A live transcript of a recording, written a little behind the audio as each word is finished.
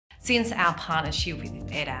Since our partnership with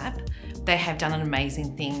EdApp, they have done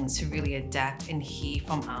amazing things to really adapt and hear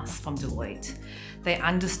from us, from Deloitte. They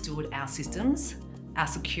understood our systems, our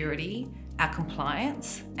security, our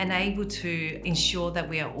compliance, and able to ensure that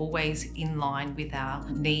we are always in line with our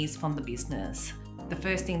needs from the business. The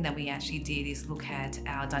first thing that we actually did is look at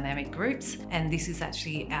our dynamic groups, and this is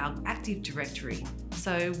actually our Active Directory.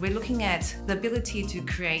 So we're looking at the ability to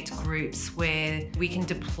create groups where we can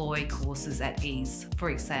deploy courses at ease. For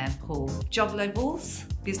example, job levels,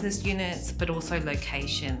 business units, but also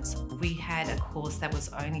locations. We had a course that was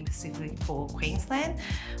only specifically for Queensland.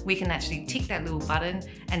 We can actually tick that little button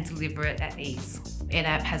and deliver it at ease.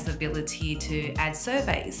 EdApp has the ability to add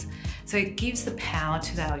surveys. So it gives the power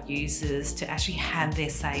to our users to actually have their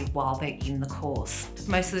say while they're in the course.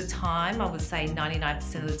 Most of the time, I would say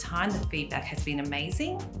 99% of the time, the feedback has been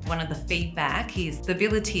amazing. One of the feedback is the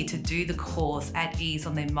ability to do the course at ease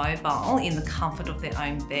on their mobile in the comfort of their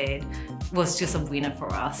own bed was just a winner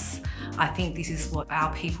for us. I think this is what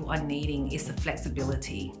our people are needing, is the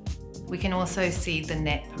flexibility. We can also see the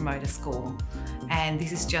Net Promoter Score, and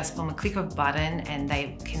this is just from a click of a button, and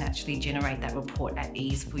they can actually generate that report at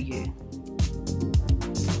ease for you.